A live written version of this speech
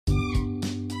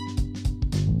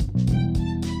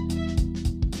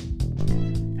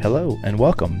Hello and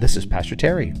welcome. This is Pastor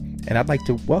Terry, and I'd like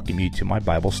to welcome you to my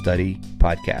Bible study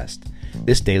podcast.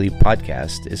 This daily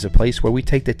podcast is a place where we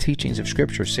take the teachings of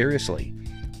Scripture seriously,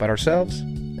 but ourselves,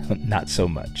 not so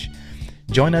much.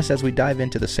 Join us as we dive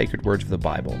into the sacred words of the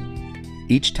Bible.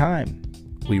 Each time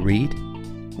we read,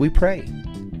 we pray,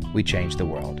 we change the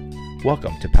world.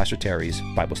 Welcome to Pastor Terry's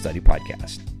Bible Study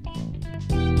Podcast.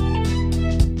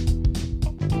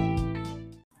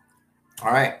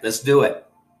 All right, let's do it.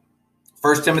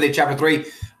 1 Timothy chapter 3.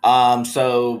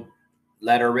 So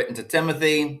letter written to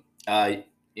Timothy. I'm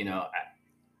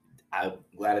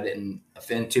glad I didn't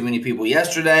offend too many people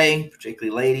yesterday, particularly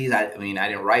ladies. I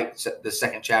didn't write the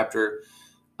second chapter.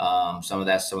 Some of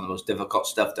the most difficult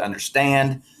stuff to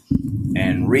understand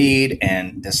and read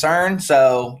and discern.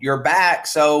 So you're back.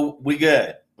 So we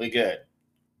good.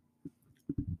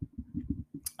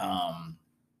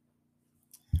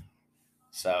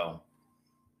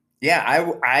 Yeah,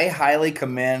 I highly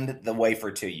commend the wafer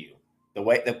to you.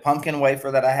 The pumpkin wafer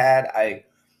that I had.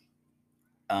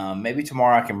 Maybe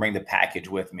tomorrow I can bring the package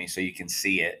with me so you can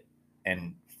see it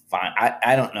and find.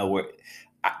 I don't know where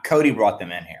Cody brought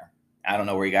them in here. I don't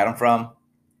know where he got them from.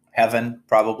 Heaven,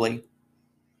 probably.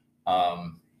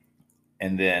 And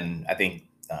then I think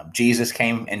Jesus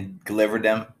came and delivered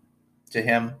them to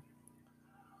him.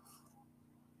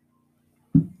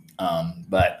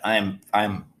 But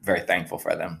I'm very thankful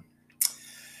for them.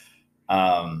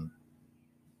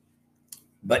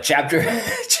 But chapter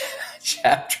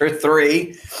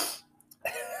 3.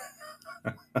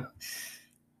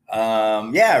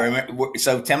 Remember,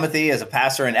 so Timothy is a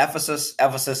pastor in Ephesus.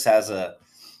 Ephesus has a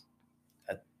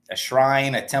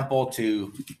shrine, a temple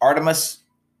to Artemis,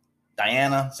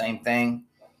 Diana, same thing.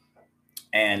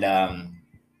 And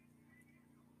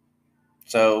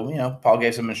Paul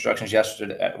gave some instructions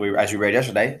yesterday, as we read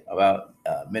yesterday, about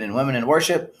men and women in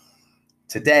worship.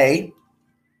 Today,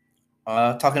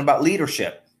 talking about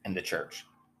leadership in the church.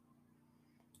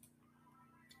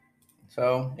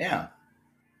 So, yeah.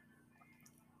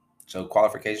 So,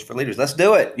 qualifications for leaders. Let's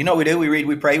do it. You know what we do. We read,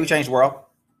 we pray, we change the world.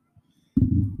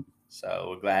 So,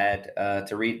 we're glad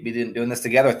to be doing this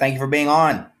together. Thank you for being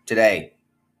on today.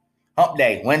 Hump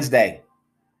Day, Wednesday.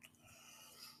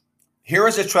 Here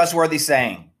is a trustworthy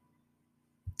saying.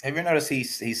 Have you noticed he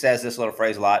says this little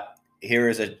phrase a lot?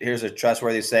 Here's a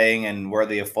trustworthy saying and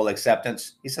worthy of full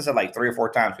acceptance. He says it like 3 or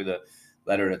 4 times through the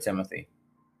letter to Timothy.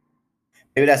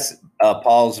 Maybe that's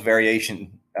Paul's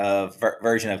version of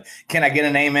 "Can I get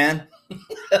an amen?"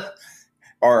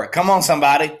 or "Come on,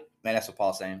 somebody." Man, that's what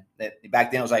Paul's saying.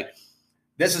 Back then, it was like,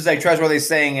 "This is a trustworthy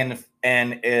saying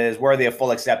and is worthy of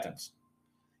full acceptance."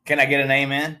 Can I get an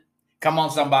amen? Come on,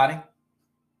 somebody.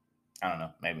 I don't know,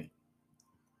 maybe.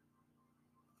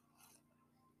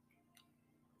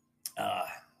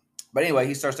 But anyway,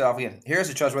 he starts it off again. Here's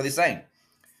a trustworthy saying.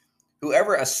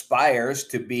 Whoever aspires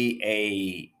to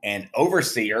be an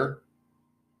overseer,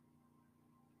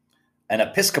 an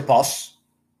episkopos,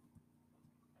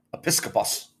 that's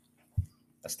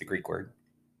the Greek word.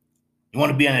 You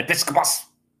want to be an episkopos?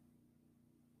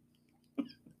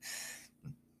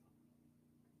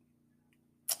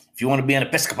 If you want to be an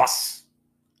episkopos,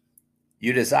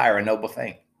 you desire a noble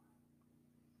thing.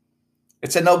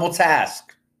 It's a noble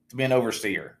task to be an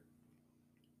overseer.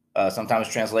 Sometimes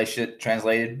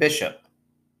translated bishop,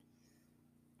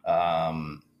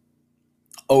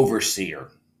 overseer.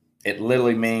 It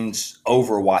literally means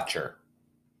overwatcher.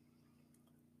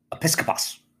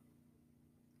 Episkopos.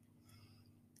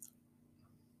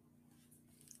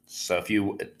 So if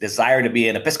you desire to be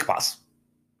an episkopos,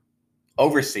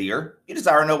 overseer, you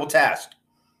desire a noble task.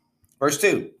 Verse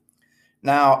 2.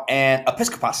 Now, an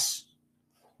episkopos,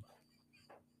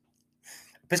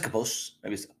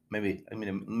 maybe a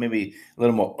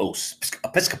little more os.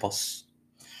 Episkopos.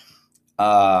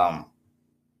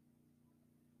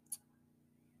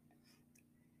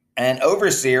 An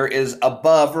overseer is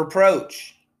above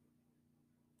reproach.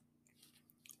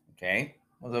 Okay,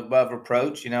 what's above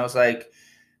reproach? It's like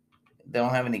they don't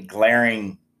have any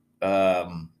glaring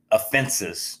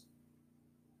offenses.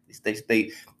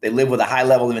 They live with a high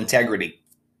level of integrity.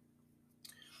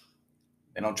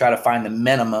 They don't try to find the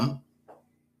minimum.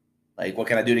 Like, what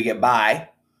can I do to get by?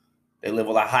 They live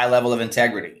with a high level of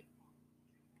integrity.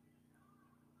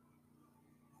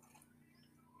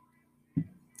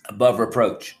 Above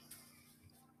reproach.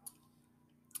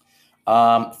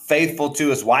 Faithful to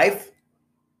his wife.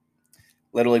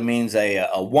 Literally means a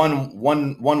one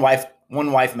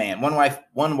wife man, one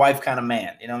wife kind of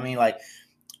man. You know what I mean? Like,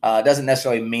 doesn't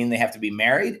necessarily mean they have to be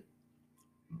married,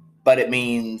 but it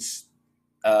means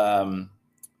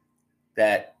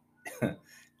that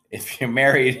if you're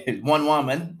married one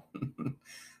woman,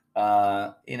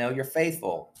 You're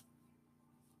faithful.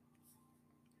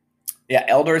 Yeah,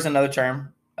 elder is another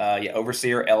term.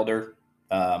 Overseer, elder,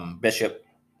 bishop,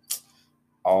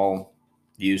 all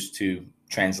used to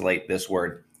translate this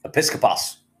word,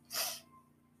 episkopos.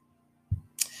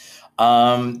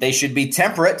 They should be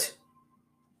temperate.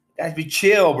 You gotta be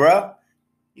chill, bro.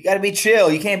 You gotta be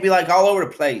chill. You can't be like all over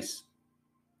the place.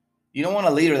 You don't want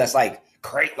a leader that's like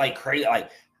crazy, like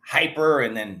hyper,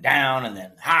 and then down, and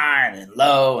then high, and then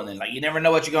low, and then like you never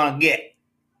know what you're gonna get.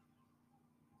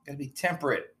 You gotta be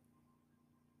temperate.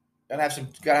 Gotta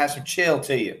have some chill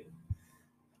to you.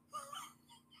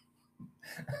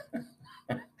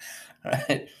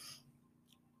 Right?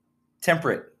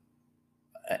 Temperate.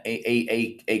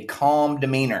 A calm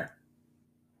demeanor.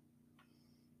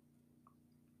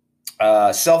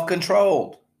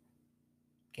 Self-controlled.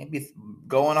 Can't be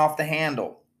going off the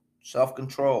handle.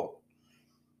 Self-control.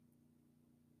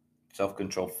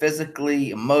 Self-control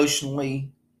physically,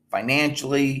 emotionally,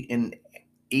 financially, in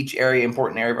each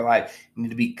important area of our life. You need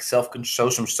to be show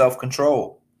some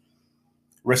self-control.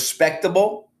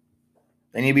 Respectable.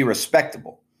 They need to be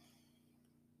respectable.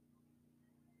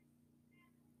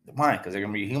 Why? Because they're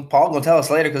gonna be. Paul gonna tell us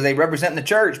later because they represent the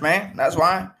church, man. That's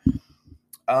why.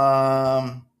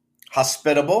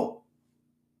 Hospitable.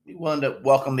 Be willing to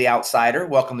welcome the outsider,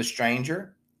 welcome the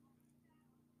stranger.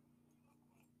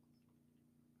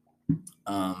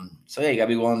 So you gotta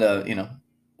be willing to,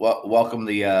 welcome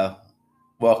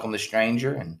the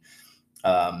stranger and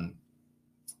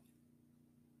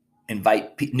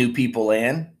invite new people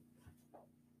in.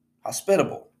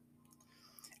 Hospitable.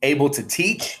 Able to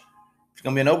teach. If you're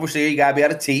gonna be an overseer, you gotta be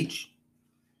able to teach.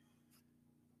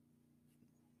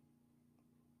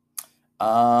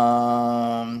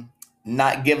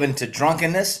 Not given to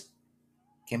drunkenness.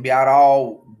 Can be out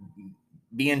all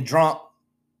being drunk.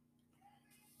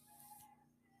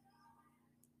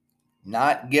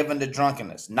 Not given to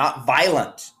drunkenness. Not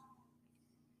violent,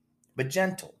 but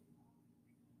gentle.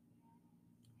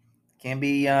 Can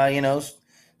be,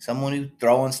 someone who's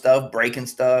throwing stuff, breaking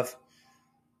stuff.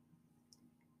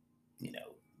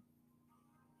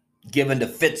 Given to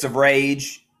fits of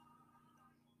rage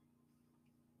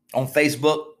on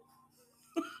Facebook.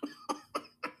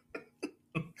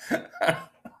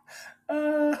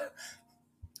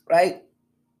 Right?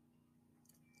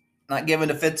 Not given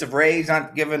to fits of rage,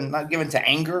 not given to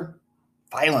anger.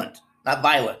 Violent, not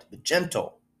violent, but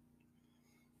gentle.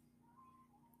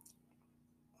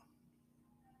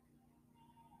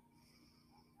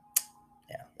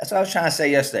 Yeah, that's what I was trying to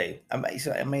say yesterday.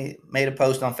 I made a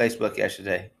post on Facebook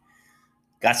yesterday.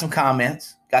 Got some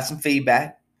comments, got some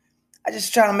feedback. I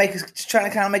just trying to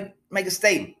kind of make a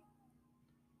statement.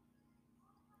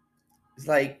 It's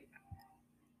like,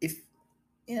 if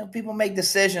people make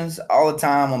decisions all the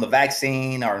time on the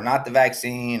vaccine or not the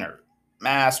vaccine, or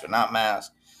mask or not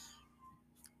mask.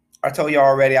 I told you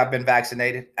already, I've been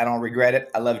vaccinated. I don't regret it.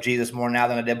 I love Jesus more now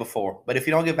than I did before. But if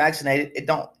you don't get vaccinated,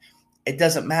 it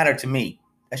doesn't matter to me.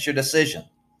 That's your decision.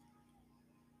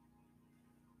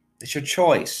 It's your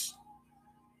choice.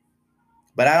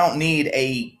 But I don't need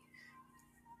a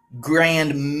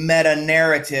grand meta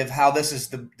narrative how this is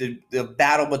the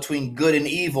battle between good and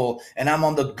evil, and I'm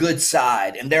on the good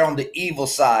side and they're on the evil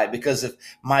side because of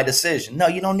my decision. No,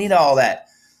 you don't need all that.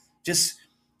 Just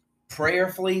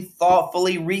prayerfully,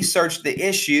 thoughtfully research the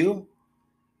issue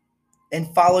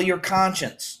and follow your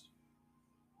conscience.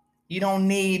 You don't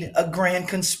need a grand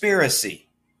conspiracy.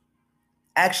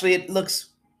 Actually, it looks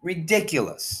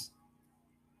ridiculous.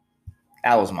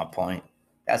 That was my point.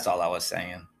 That's all I was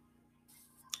saying.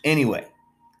 Anyway,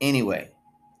 let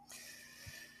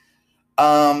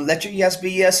your yes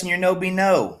be yes and your no be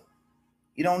no.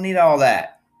 You don't need all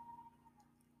that.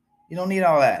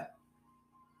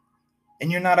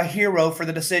 And you're not a hero for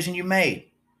the decision you made.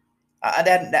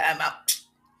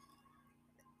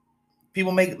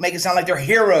 People make it sound like they're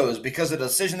heroes because of the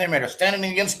decision they made, or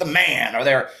standing against the man, or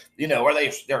they're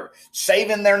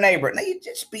saving their neighbor. No,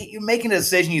 you're making a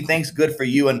decision you think is good for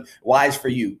you and wise for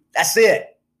you. That's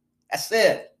it.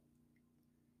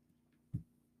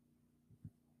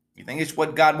 You think it's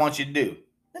what God wants you to do,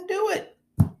 then do it.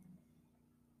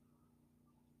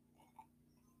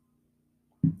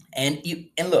 And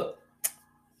look,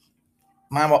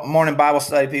 my morning Bible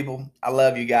study people, I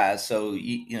love you guys. So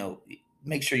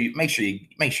make sure you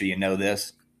know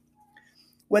this.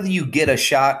 Whether you get a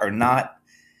shot or not,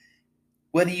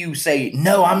 whether you say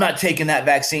no, I'm not taking that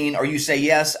vaccine, or you say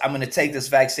yes, I'm going to take this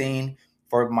vaccine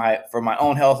for my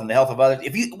own health and the health of others.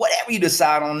 Whatever you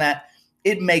decide on that,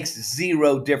 it makes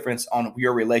zero difference on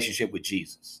your relationship with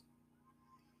Jesus.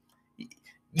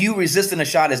 You resisting a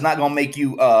shot is not going to make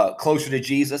you closer to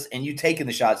Jesus, and you taking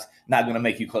the shots not going to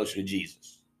make you closer to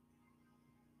Jesus.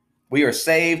 We are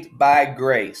saved by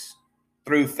grace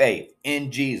through faith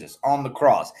in Jesus on the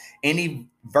cross. Any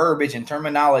verbiage and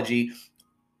terminology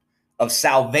of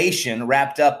salvation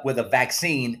wrapped up with a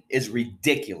vaccine is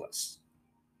ridiculous.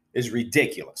 It's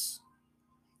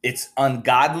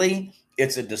ungodly.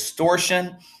 It's a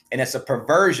distortion, and it's a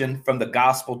perversion from the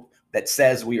gospel that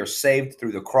says we are saved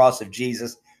through the cross of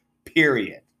Jesus,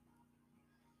 period.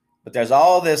 But there's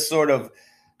all this sort of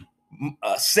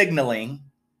signaling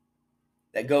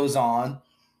that goes on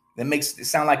that makes it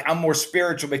sound like I'm more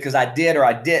spiritual because I did or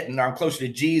I didn't, or I'm closer to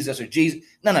Jesus or Jesus.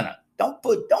 No.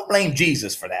 Don't blame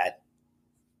Jesus for that.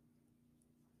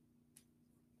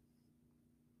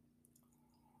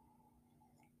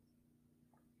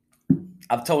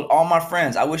 I've told all my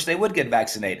friends, I wish they would get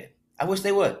vaccinated. I wish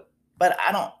they would, but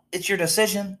I don't. It's your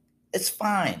decision. It's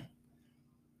fine.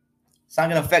 It's not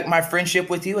going to affect my friendship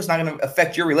with you. It's not going to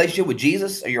affect your relationship with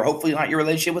Jesus, or hopefully not your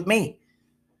relationship with me.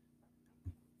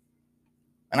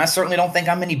 And I certainly don't think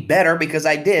I'm any better because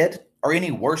I did, or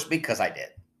any worse because I did.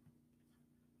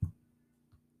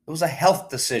 It was a health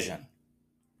decision.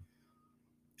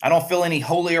 I don't feel any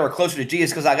holier or closer to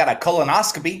Jesus because I got a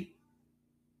colonoscopy.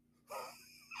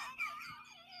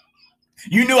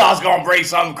 You knew I was going to bring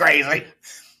something crazy,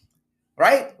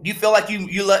 right? You feel like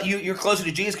you're closer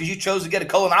to Jesus because you chose to get a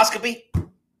colonoscopy?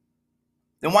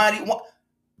 Then why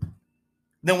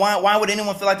would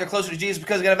anyone feel like they're closer to Jesus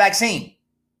because they got a vaccine?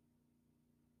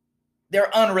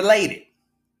 They're unrelated.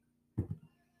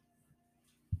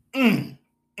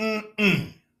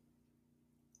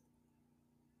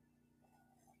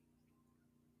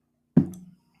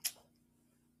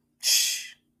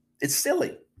 It's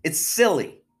silly. It's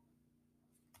silly.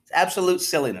 It's absolute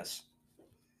silliness.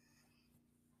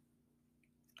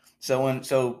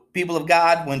 So people of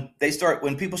God,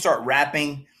 when people start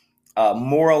wrapping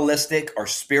moralistic or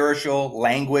spiritual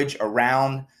language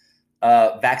around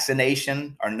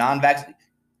vaccination or non-vaccine,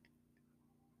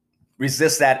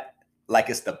 resist that like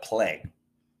it's the plague.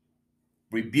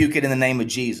 Rebuke it in the name of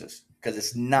Jesus, because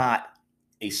it's not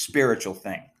a spiritual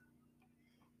thing.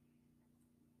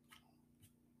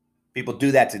 People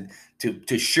do that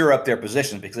to shore up their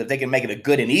positions, because if they can make it a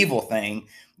good and evil thing,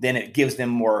 then it gives them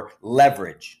more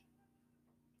leverage.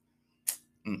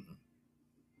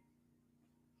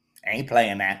 I ain't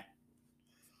playing that.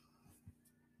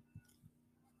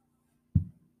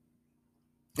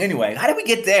 Anyway, how did we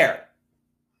get there?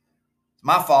 It's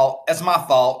my fault. That's my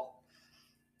fault.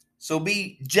 So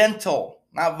be gentle,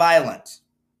 not violent,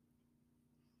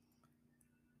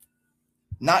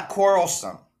 not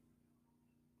quarrelsome.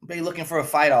 Don't be looking for a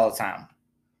fight all the time.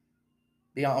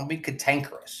 Don't be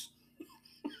cantankerous.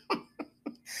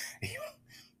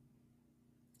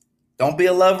 Don't be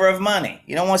a lover of money.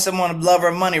 You don't want someone a lover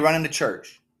of money running the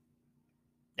church.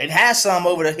 It has some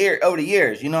over the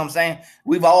years. You know what I'm saying?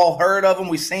 We've all heard of them.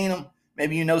 We've seen them.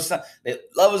 Maybe you know some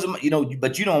lovers of,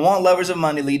 but you don't want lovers of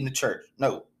money leading the church.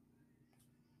 No.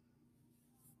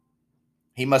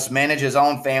 He must manage his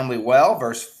own family well,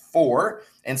 verse 4,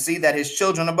 and see that his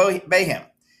children obey him.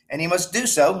 And he must do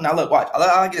so. Now look, watch. I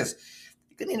like this.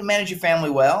 You need to manage your family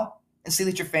well and see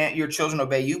that your children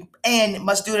obey you, and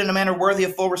must do it in a manner worthy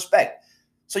of full respect.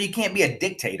 So you can't be a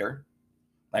dictator,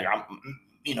 like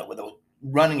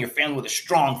running your family with a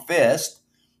strong fist.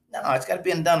 No, it's got to be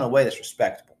done in a way that's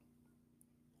respectable.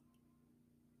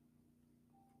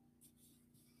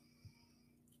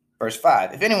 Verse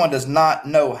 5, if anyone does not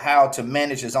know how to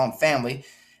manage his own family,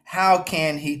 how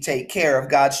can he take care of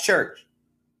God's church?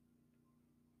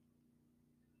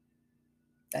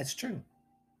 That's true.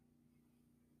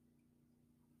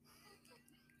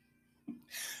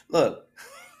 Look,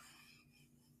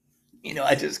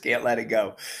 I just can't let it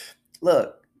go.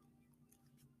 Look,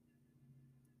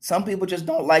 some people just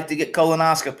don't like to get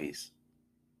colonoscopies.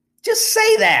 Just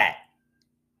say that.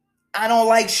 I don't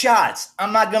like shots.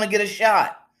 I'm not going to get a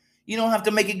shot. You don't have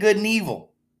to make it good and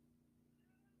evil.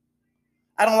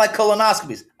 I don't like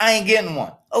colonoscopies. I ain't getting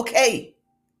one. Okay.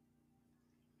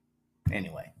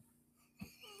 Anyway,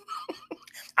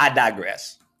 I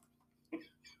digress.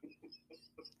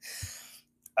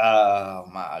 Oh,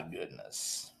 my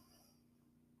goodness.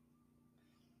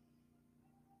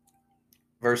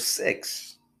 Verse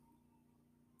 6.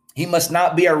 He must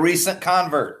not be a recent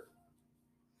convert,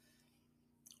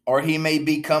 or he may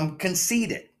become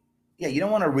conceited. Yeah, you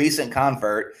don't want a recent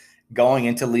convert going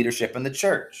into leadership in the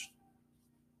church.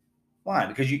 Why?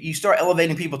 Because you start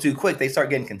elevating people too quick, they start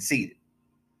getting conceited.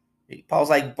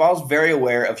 Paul's very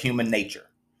aware of human nature.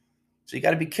 So you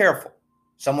got to be careful.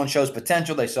 Someone shows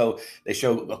potential, they show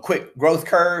a quick growth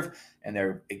curve, and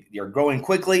they're growing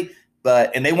quickly,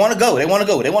 and they want to go. I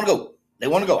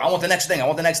want the next thing. I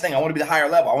want to be the higher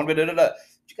level. I want to be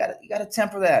You gotta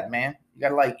temper that, man.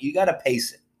 You gotta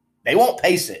pace it. They won't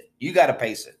pace it. You gotta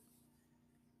pace it.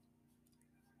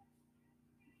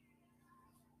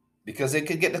 Because it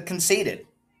could get conceited.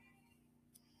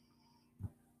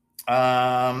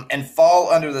 And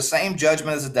fall under the same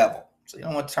judgment as the devil. So you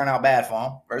don't want to turn out bad for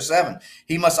him. Verse 7.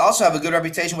 He must also have a good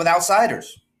reputation with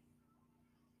outsiders.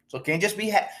 So can't just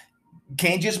be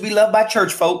loved by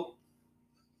church folk.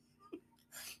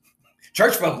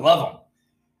 Church folk love him.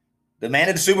 The man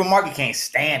at the supermarket can't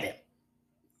stand him.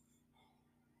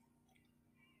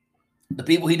 The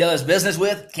people he does business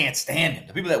with can't stand him.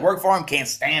 The people that work for him can't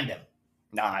stand him.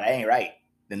 Nah, that ain't right.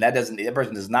 Then that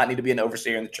person does not need to be an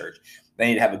overseer in the church. They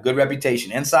need to have a good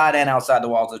reputation inside and outside the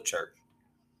walls of the church.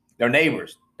 Their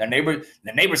neighbors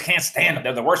can't stand them.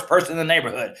 They're the worst person in the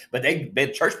neighborhood, but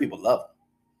church people love them.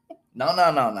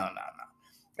 No.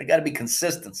 They got to be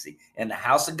consistency in the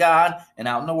house of God and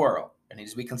out in the world. It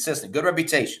needs to be consistent, good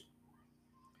reputation,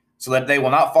 so that they will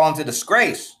not fall into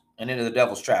disgrace and into the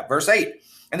devil's trap. Verse 8.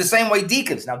 In the same way,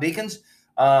 deacons. Now, deacons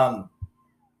are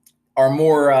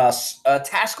more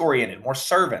task-oriented, more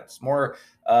servants,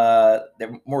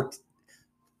 they're more.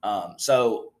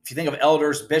 So if you think of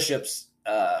elders, bishops,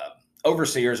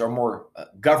 overseers are more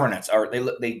governance, or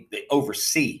they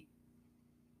oversee.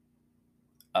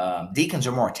 Deacons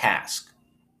are more task,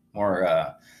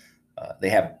 more. They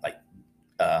have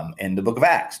in the book of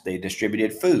Acts, they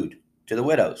distributed food to the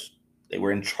widows. They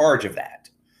were in charge of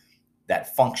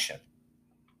that function.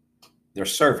 They're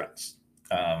servants.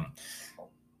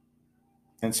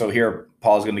 And so here,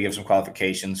 Paul's going to give some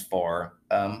qualifications for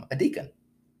a deacon.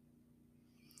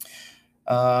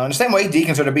 In the same way,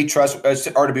 deacons are to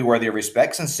be worthy of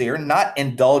respect, sincere, not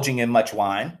indulging in much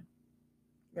wine.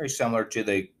 Very similar to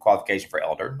the qualification for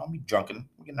elder. Don't be drunken.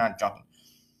 You're not drunken.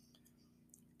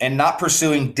 And not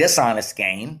pursuing dishonest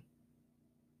gain.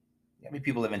 I mean,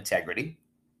 people of integrity,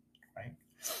 right?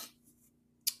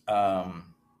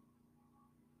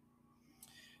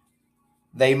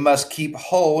 They must keep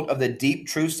hold of the deep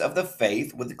truths of the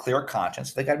faith with a clear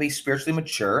conscience. They got to be spiritually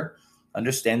mature,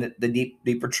 understand the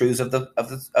deeper truths of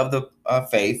the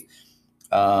faith,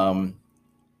 and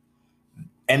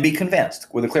be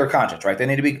convinced with a clear conscience. Right? They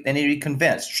need to be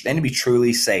convinced. They need to be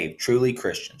truly saved, truly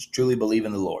Christians, truly believe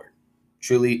in the Lord,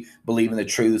 truly believe in the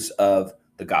truths of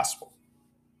the gospel.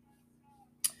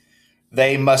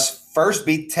 They must first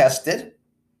be tested,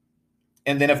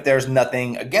 and then if there's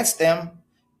nothing against them,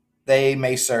 they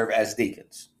may serve as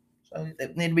deacons. So they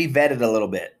need to be vetted a little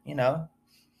bit,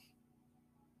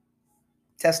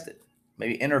 tested,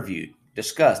 maybe interviewed,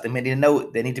 discussed. They need to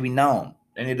know. They need to be known.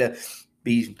 They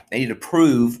need to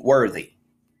prove worthy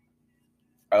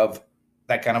of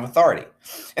that kind of authority.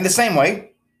 In the same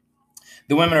way,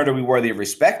 the women are to be worthy of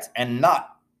respect and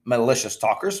not malicious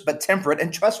talkers, but temperate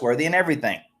and trustworthy in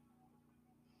everything.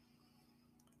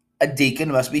 A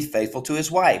deacon must be faithful to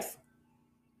his wife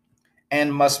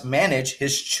and must manage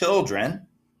his children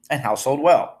and household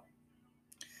well.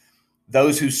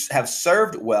 Those who have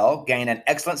served well gain an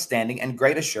excellent standing and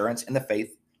great assurance in the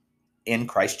faith in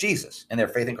Christ Jesus, in their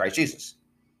faith in Christ Jesus.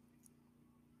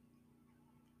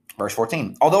 Verse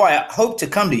 14, although I hope to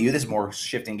come to you, this is more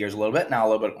shifting gears a little bit, now a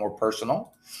little bit more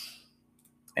personal.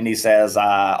 And he says,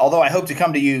 although I hope to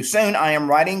come to you soon, I am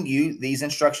writing you these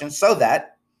instructions so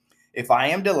that if I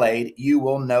am delayed, you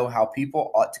will know how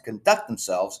people ought to conduct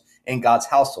themselves in God's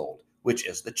household, which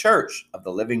is the church of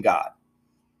the living God.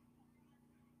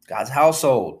 God's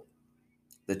household,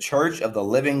 the church of the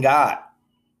living God.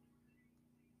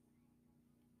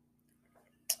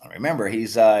 Remember,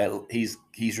 he's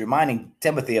reminding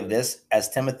Timothy of this as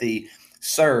Timothy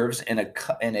serves in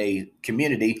a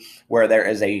community where there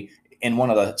is in one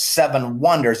of the 7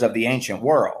 wonders of the ancient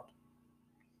world,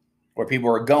 where people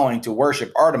are going to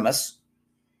worship Artemis,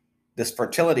 this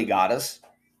fertility goddess,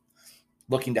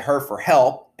 looking to her for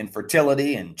help in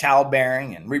fertility and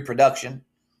childbearing and reproduction.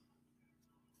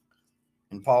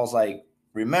 And Paul's like,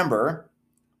 remember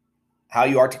how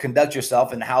you are to conduct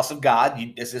yourself in the house of God.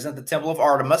 This isn't the temple of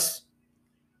Artemis.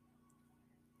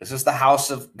 This is the house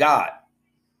of God.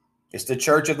 It's the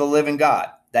church of the living God.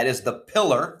 That is the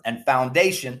pillar and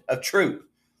foundation of truth.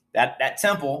 That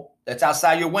temple that's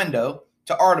outside your window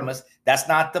to Artemis, that's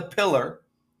not the pillar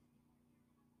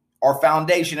or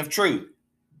foundation of truth.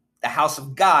 The house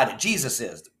of God, Jesus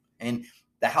is. And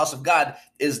the house of God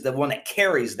is the one that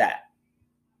carries that.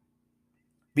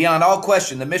 Beyond all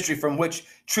question, the mystery from which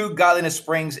true godliness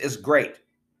springs is great.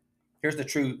 Here's the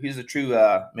true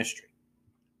mystery.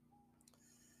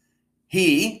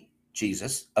 He,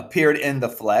 Jesus, appeared in the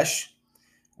flesh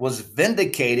was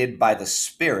vindicated by the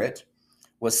Spirit,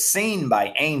 was seen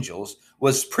by angels,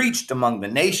 was preached among the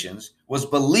nations, was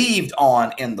believed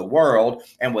on in the world,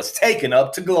 and was taken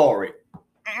up to glory.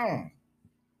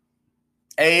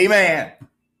 Amen.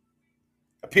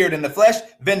 Appeared in the flesh,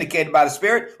 vindicated by the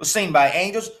Spirit, was seen by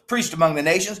angels, preached among the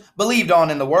nations, believed on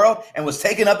in the world, and was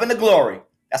taken up into glory.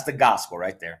 That's the gospel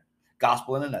right there.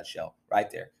 Gospel in a nutshell,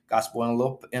 right there. Gospel in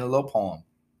a little poem.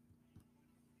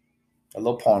 A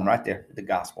little poem right there. The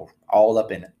gospel, all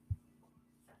up in it.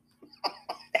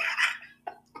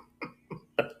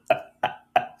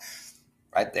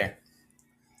 Right there.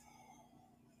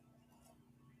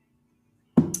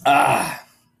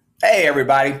 Hey,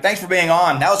 everybody. Thanks for being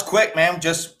on. That was quick, man.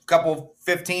 Just a couple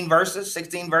 15 verses,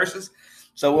 16 verses.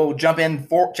 So we'll jump in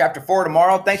chapter 4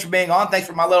 tomorrow. Thanks for being on. Thanks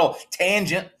for my little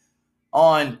tangent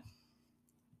on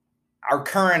our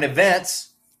current events.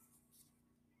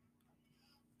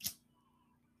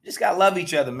 Just got to love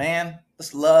each other, man.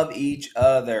 Let's love each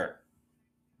other.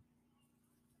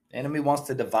 The enemy wants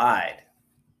to divide.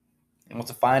 He wants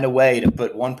to find a way to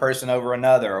put one person over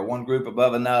another or one group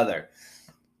above another.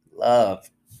 Love.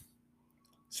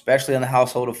 Especially in the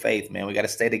household of faith, man. We got to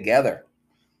stay together.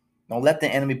 Don't let the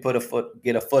enemy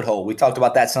get a foothold. We talked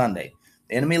about that Sunday.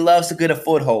 The enemy loves to get a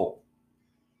foothold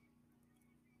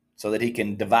so that he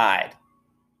can divide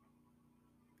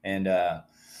and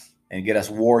get us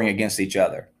warring against each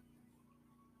other.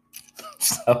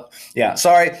 So, yeah,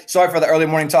 sorry for the early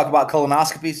morning talk about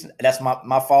colonoscopies. That's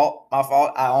my fault.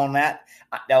 I own that.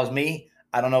 That was me.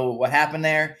 I don't know what happened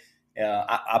there.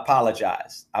 I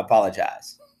apologize.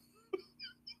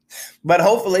 But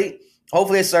hopefully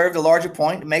it served a larger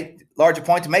point to make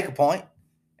a point,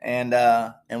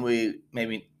 and we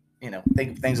maybe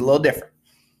think of things a little different.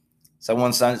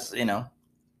 Someone says,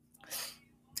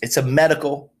 it's a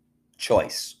medical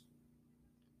choice.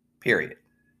 Period.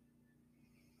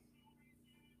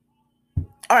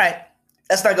 All right,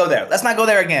 let's not go there. Let's not go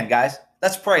there again, guys.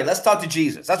 Let's pray. Let's talk to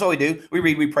Jesus. That's what we do. We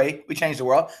read, we pray, we change the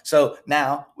world. So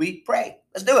now we pray.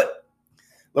 Let's do it.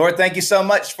 Lord, thank you so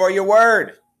much for your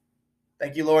word.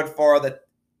 Thank you, Lord, for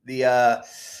the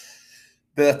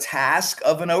task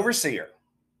of an overseer.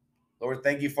 Lord,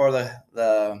 thank you for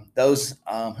those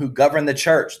who govern the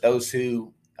church, those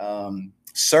who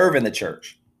serve in the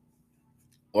church.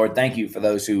 Lord, thank you for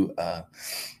those who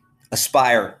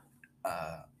aspire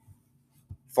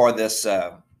for this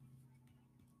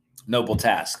noble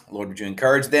task. Lord, would you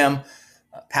encourage them,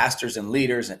 pastors and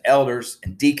leaders and elders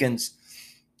and deacons,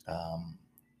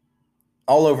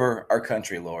 all over our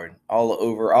country, Lord,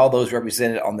 all those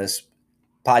represented on this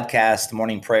podcast,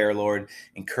 Morning Prayer, Lord,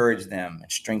 encourage them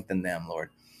and strengthen them, Lord.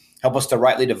 Help us to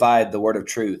rightly divide the word of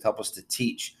truth. Help us to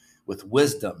teach with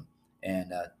wisdom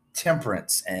and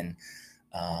temperance and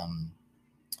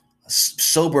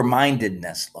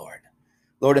sober-mindedness, Lord.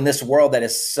 Lord, in this world that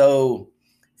is so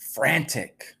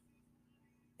frantic,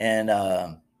 and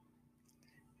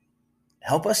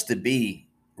help us to be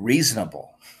reasonable.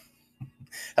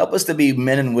 Help us to be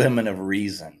men and women of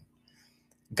reason,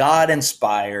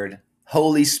 God-inspired,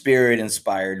 Holy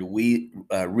Spirit-inspired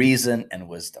reason and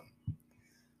wisdom.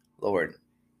 Lord,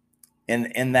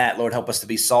 in that, Lord, help us to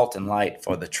be salt and light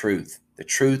for the truth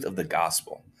of the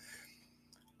gospel.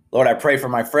 Lord, I pray for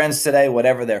my friends today,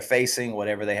 whatever they're facing,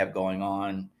 whatever they have going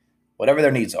on, whatever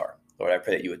their needs are. Lord, I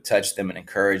pray that you would touch them and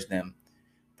encourage them,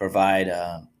 provide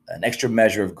an extra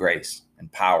measure of grace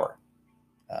and power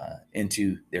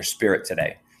into their spirit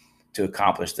today to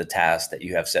accomplish the task that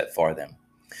you have set for them.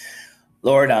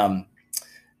 Lord,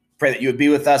 pray that you would be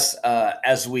with us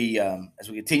as we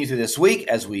continue through this week,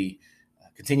 as we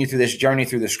continue through this journey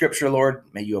through the scripture, Lord.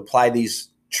 May you apply these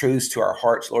truths to our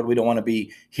hearts, Lord. We don't want to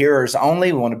be hearers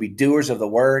only. We want to be doers of the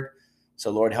word.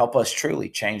 So, Lord, help us truly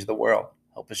change the world.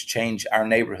 Help us change our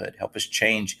neighborhood. Help us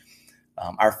change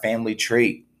our family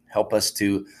tree. Help us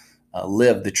to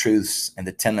live the truths and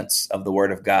the tenets of the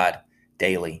word of God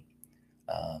daily.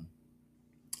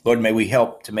 Lord, may we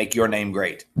help to make your name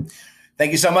great.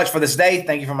 Thank you so much for this day.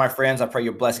 Thank you for my friends. I pray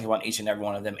your blessing upon each and every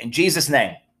one of them. In Jesus'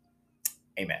 name,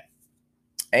 amen.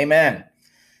 Amen.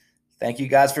 Thank you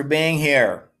guys for being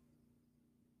here.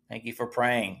 Thank you for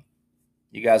praying.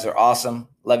 You guys are awesome.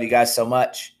 Love you guys so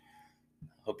much.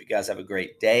 Hope you guys have a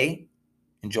great day.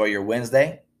 Enjoy your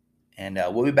Wednesday. And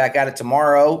we'll be back at it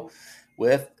tomorrow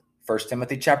with 1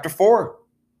 Timothy chapter 4.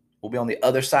 We'll be on the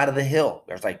other side of the hill.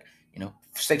 There's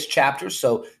 6 chapters.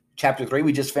 So chapter 3,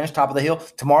 we just finished, top of the hill.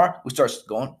 Tomorrow, we start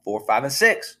going 4, 5, and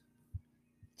 6.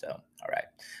 So, all right.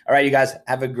 All right, you guys,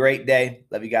 have a great day.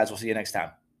 Love you guys. We'll see you next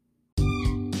time.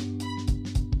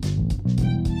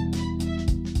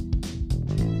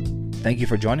 Thank you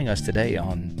for joining us today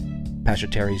on Pastor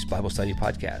Terry's Bible Study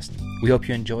Podcast. We hope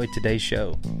you enjoyed today's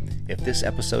show. If this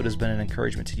episode has been an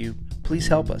encouragement to you, please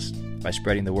help us by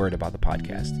spreading the word about the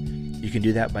podcast. You can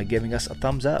do that by giving us a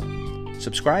thumbs up,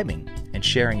 subscribing, and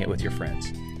sharing it with your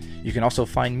friends. You can also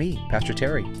find me, Pastor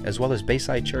Terry, as well as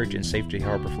Bayside Church in Safety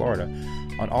Harbor, Florida,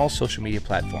 on all social media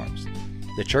platforms.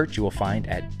 The church you will find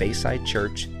at Bayside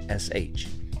Church SH.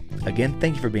 Again,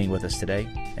 thank you for being with us today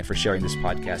and for sharing this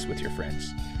podcast with your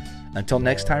friends. Until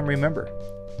next time, remember,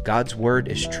 God's word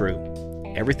is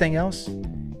true. Everything else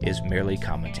is merely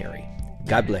commentary.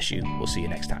 God bless you. We'll see you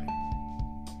next time.